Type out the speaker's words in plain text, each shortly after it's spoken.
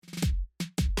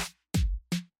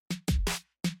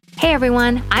Hey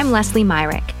everyone, I'm Leslie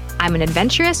Myrick. I'm an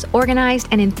adventurous, organized,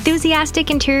 and enthusiastic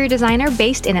interior designer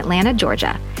based in Atlanta,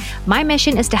 Georgia. My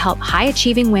mission is to help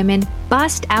high-achieving women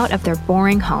bust out of their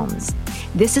boring homes.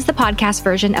 This is the podcast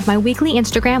version of my weekly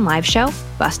Instagram live show,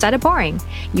 Bust Out of Boring.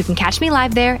 You can catch me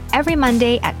live there every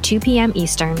Monday at 2 p.m.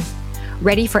 Eastern.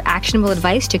 Ready for actionable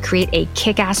advice to create a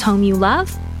kick-ass home you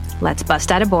love? Let's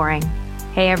bust out of boring.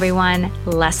 Hey everyone,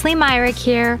 Leslie Myrick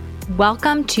here.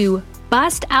 Welcome to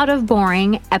Bust Out of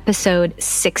Boring, episode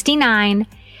 69,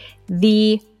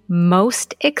 the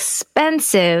most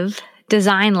expensive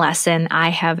design lesson I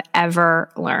have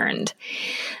ever learned.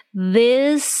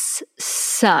 This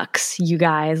sucks, you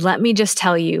guys. Let me just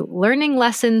tell you, learning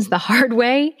lessons the hard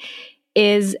way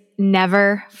is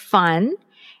never fun.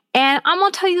 And I'm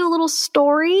going to tell you a little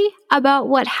story about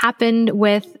what happened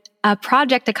with a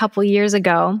project a couple years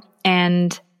ago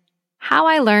and how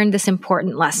I learned this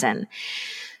important lesson.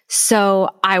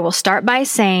 So I will start by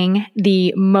saying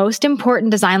the most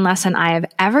important design lesson I have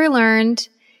ever learned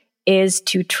is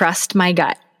to trust my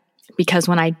gut. Because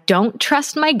when I don't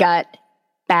trust my gut,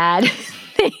 bad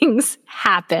things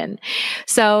happen.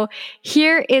 So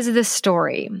here is the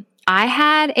story. I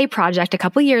had a project a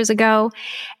couple years ago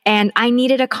and I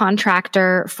needed a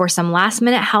contractor for some last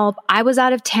minute help. I was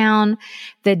out of town.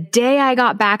 The day I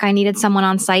got back, I needed someone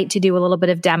on site to do a little bit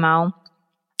of demo.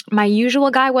 My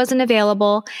usual guy wasn't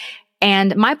available,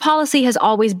 and my policy has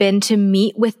always been to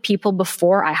meet with people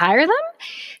before I hire them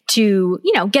to,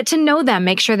 get to know them,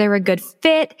 make sure they're a good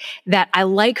fit, that I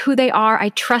like who they are, I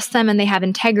trust them, and they have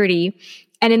integrity.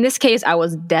 And in this case, I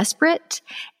was desperate,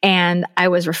 and I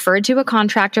was referred to a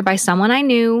contractor by someone I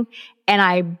knew, and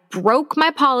I broke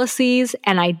my policies,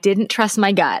 and I didn't trust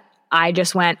my gut. I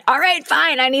just went, all right,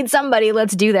 fine, I need somebody,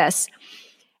 let's do this.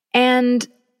 And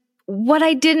what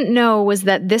I didn't know was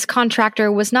that this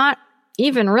contractor was not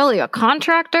even really a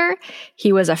contractor.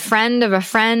 He was a friend of a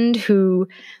friend who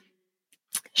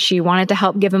she wanted to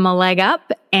help give him a leg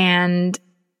up. And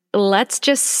let's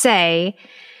just say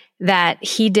that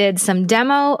he did some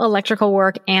demo, electrical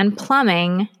work, and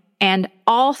plumbing, and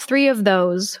all three of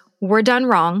those were done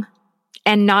wrong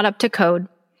and not up to code.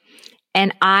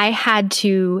 And I had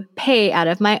to pay out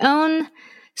of my own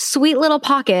sweet little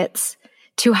pockets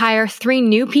to hire 3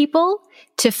 new people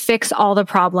to fix all the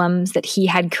problems that he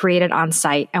had created on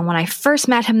site. And when I first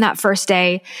met him that first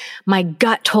day, my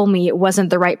gut told me it wasn't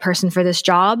the right person for this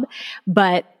job,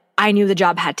 but I knew the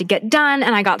job had to get done.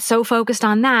 And I got so focused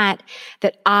on that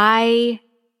I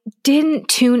didn't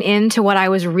tune into what I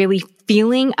was really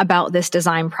feeling about this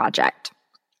design project.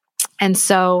 And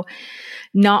so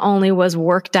not only was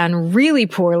work done really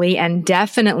poorly and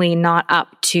definitely not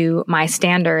up to my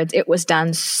standards, it was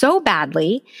done so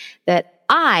badly that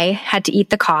I had to eat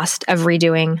the cost of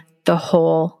redoing the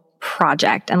whole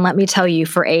project. And let me tell you,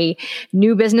 for a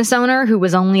new business owner who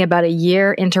was only about a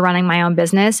year into running my own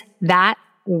business, that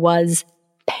was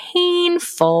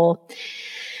painful.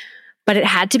 But it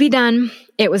had to be done.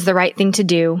 It was the right thing to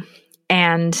do.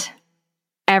 And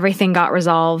everything got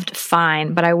resolved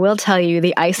fine. But I will tell you,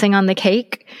 the icing on the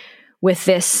cake with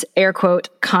this air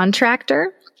quote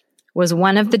contractor was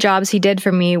one of the jobs he did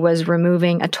for me was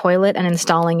removing a toilet and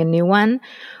installing a new one.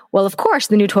 Well, of course,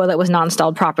 the new toilet was not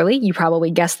installed properly. You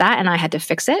probably guessed that, and I had to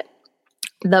fix it.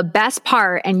 The best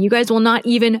part, and you guys will not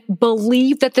even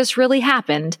believe that this really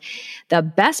happened, the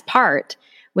best part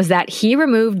was that he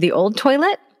removed the old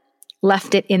toilet,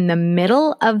 left it in the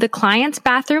middle of the client's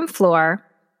bathroom floor,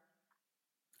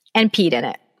 and peed in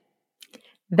it.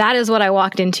 That is what I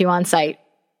walked into on site.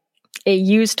 A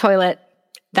used toilet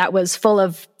that was full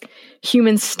of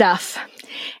human stuff.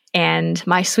 And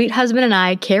my sweet husband and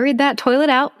I carried that toilet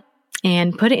out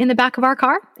and put it in the back of our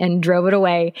car and drove it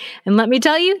away. And let me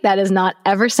tell you, that is not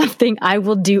ever something I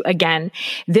will do again.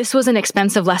 This was an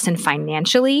expensive lesson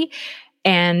financially.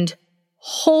 And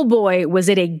oh boy, was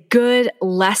it a good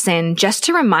lesson just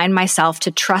to remind myself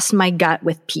to trust my gut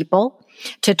with people,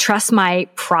 to trust my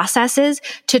processes,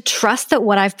 to trust that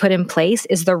what I've put in place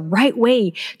is the right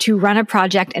way to run a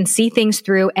project and see things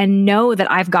through and know that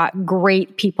I've got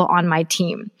great people on my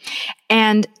team.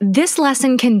 And this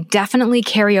lesson can definitely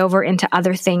carry over into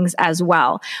other things as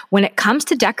well. When it comes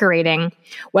to decorating,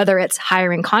 whether it's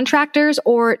hiring contractors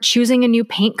or choosing a new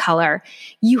paint color,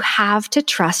 you have to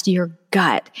trust your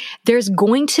gut. There's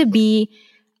going to be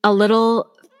a little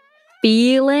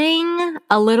feeling,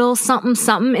 a little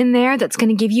something in there that's going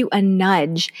to give you a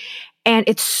nudge. And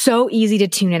it's so easy to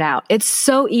tune it out. It's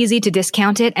so easy to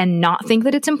discount it and not think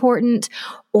that it's important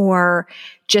or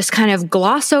just kind of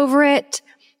gloss over it.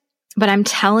 But I'm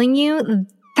telling you,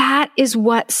 that is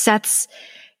what sets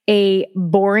a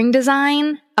boring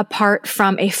design apart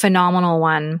from a phenomenal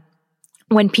one.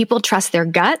 when people trust their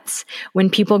guts, when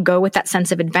people go with that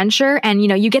sense of adventure, and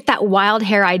you get that wild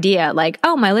hair idea, like,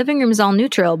 oh, my living room is all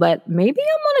neutral, but maybe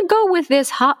I want to go with this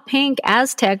hot pink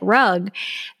Aztec rug.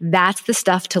 That's the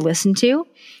stuff to listen to.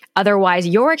 Otherwise,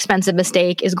 your expensive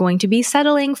mistake is going to be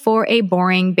settling for a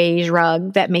boring beige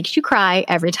rug that makes you cry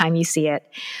every time you see it.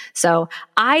 So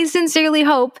I sincerely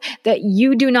hope that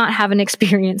you do not have an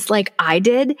experience like I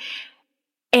did.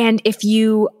 And if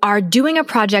you are doing a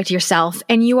project yourself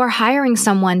and you are hiring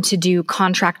someone to do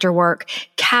contractor work,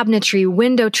 cabinetry,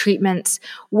 window treatments,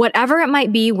 whatever it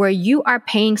might be, where you are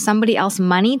paying somebody else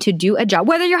money to do a job,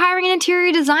 whether you're hiring an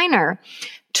interior designer,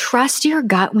 trust your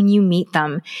gut when you meet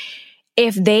them.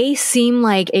 If they seem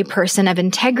like a person of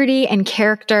integrity and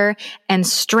character and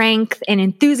strength and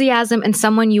enthusiasm and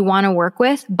someone you want to work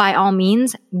with, by all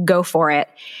means, go for it.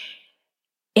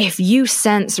 If you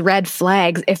sense red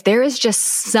flags, if there is just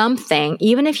something,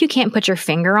 even if you can't put your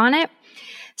finger on it,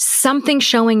 something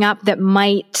showing up that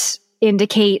might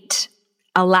indicate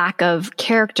a lack of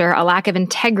character, a lack of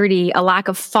integrity, a lack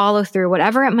of follow through,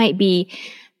 whatever it might be,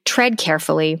 tread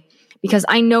carefully. Because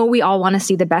I know we all want to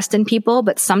see the best in people,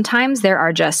 but sometimes there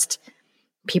are just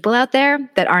people out there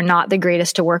that are not the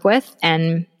greatest to work with,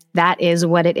 and that is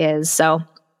what it is. So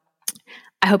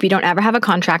I hope you don't ever have a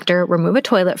contractor remove a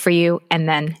toilet for you and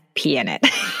then pee in it.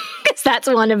 Because that's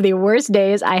one of the worst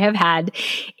days I have had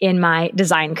in my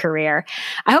design career.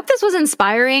 I hope this was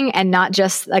inspiring and not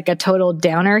just like a total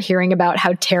downer hearing about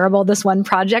how terrible this one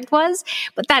project was.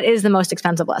 But that is the most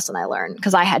expensive lesson I learned,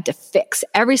 because I had to fix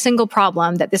every single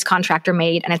problem that this contractor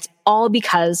made. And it's all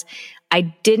because I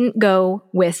didn't go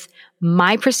with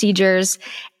my procedures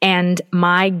and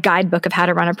my guidebook of how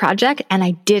to run a project. And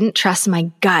I didn't trust my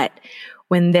gut.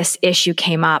 When this issue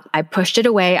came up, I pushed it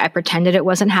away. I pretended it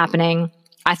wasn't happening.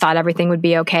 I thought everything would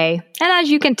be okay. And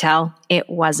as you can tell, it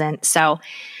wasn't. So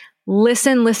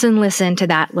listen to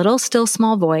that little still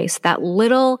small voice, that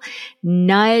little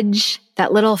nudge,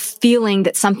 that little feeling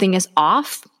that something is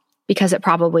off, because it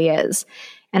probably is.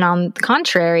 And on the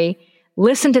contrary,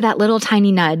 listen to that little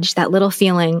tiny nudge, that little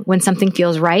feeling when something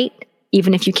feels right,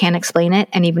 even if you can't explain it,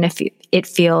 and even if it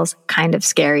feels kind of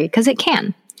scary, because it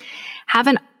can. Have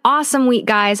an awesome week,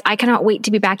 guys. I cannot wait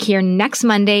to be back here next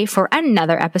Monday for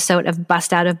another episode of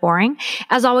Bust Out of Boring.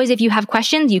 As always, if you have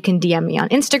questions, you can DM me on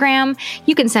Instagram,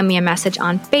 you can send me a message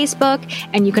on Facebook,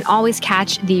 and you can always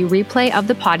catch the replay of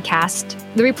the podcast,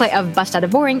 the replay of Bust Out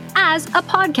of Boring as a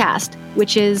podcast,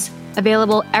 which is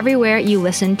available everywhere you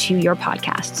listen to your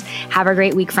podcasts. Have a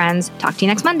great week, friends. Talk to you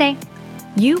next Monday.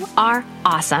 You are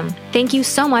awesome. Thank you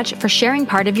so much for sharing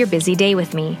part of your busy day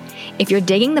with me. If you're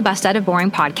digging the Bust Out of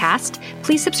Boring podcast,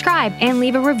 please subscribe and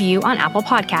leave a review on Apple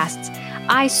Podcasts.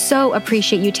 I so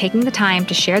appreciate you taking the time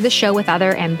to share the show with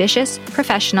other ambitious,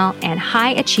 professional, and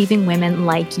high-achieving women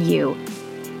like you.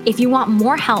 If you want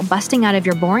more help busting out of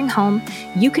your boring home,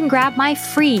 you can grab my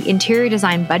free interior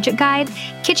design budget guide,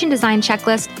 kitchen design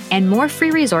checklist, and more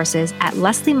free resources at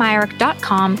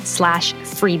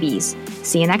lesliemyrick.com/freebies.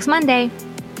 See you next Monday.